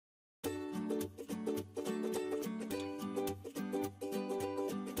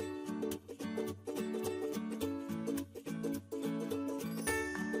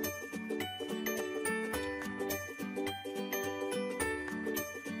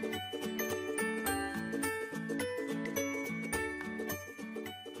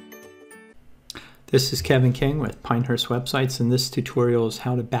This is Kevin King with Pinehurst Websites, and this tutorial is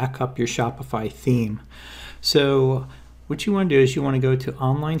how to back up your Shopify theme. So what you want to do is you want to go to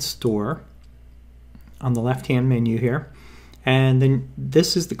Online Store on the left-hand menu here, and then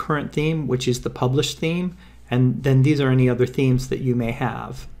this is the current theme, which is the published theme, and then these are any other themes that you may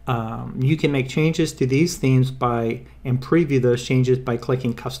have. You can make changes to these themes and preview those changes by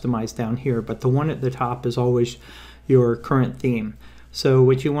clicking Customize down here, but the one at the top is always your current theme. So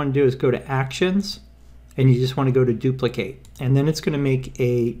what you want to do is go to Actions, and you just want to go to Duplicate, and then it's going to make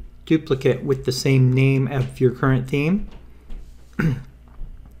a duplicate with the same name of your current theme. And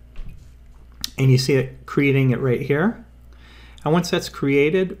you see it creating it right here. And once that's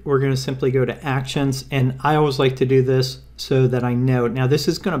created, we're going to simply go to Actions, and I always like to do this so that I know. Now this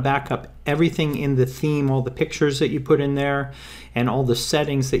is going to back up everything in the theme, all the pictures that you put in there, and all the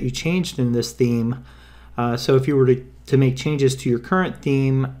settings that you changed in this theme. So if you were to make changes to your current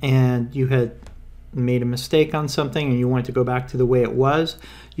theme and you had made a mistake on something and you want to go back to the way it was,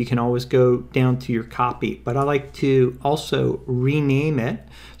 you can always go down to your copy. But I like to also rename it.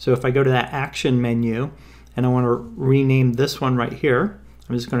 So if I go to that Action menu and I want to rename this one right here,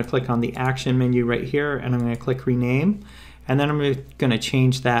 I'm just going to click on the Action menu right here, and I'm going to click Rename, and then I'm going to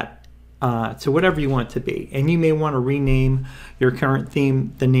change that to whatever you want it to be. And you may want to rename your current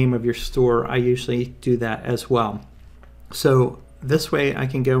theme the name of your store. I usually do that as well. So this way I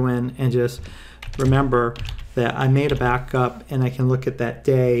can go in and just remember that I made a backup, and I can look at that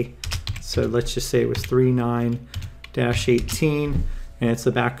day. So let's just say it was 3/9/18, and it's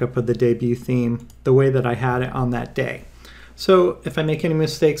the backup of the debut theme the way that I had it on that day. So if I make any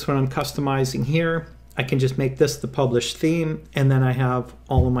mistakes when I'm customizing here, I can just make this the published theme, and then I have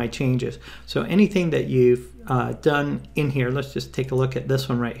all of my changes. So anything that you've done in here, let's just take a look at this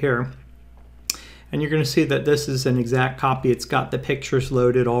one right here. And you're going to see that this is an exact copy. It's got the pictures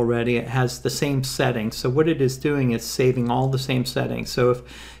loaded already. It has the same settings. So what it is doing is saving all the same settings. So if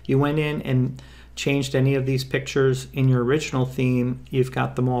you went in and changed any of these pictures in your original theme, you've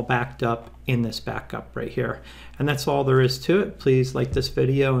got them all backed up in this backup right here. And that's all there is to it. Please like this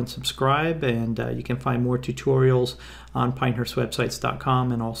video and subscribe, and you can find more tutorials on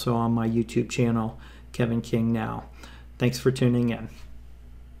pinehurstwebsites.com and also on my YouTube channel, Kevin King Now. Thanks for tuning in.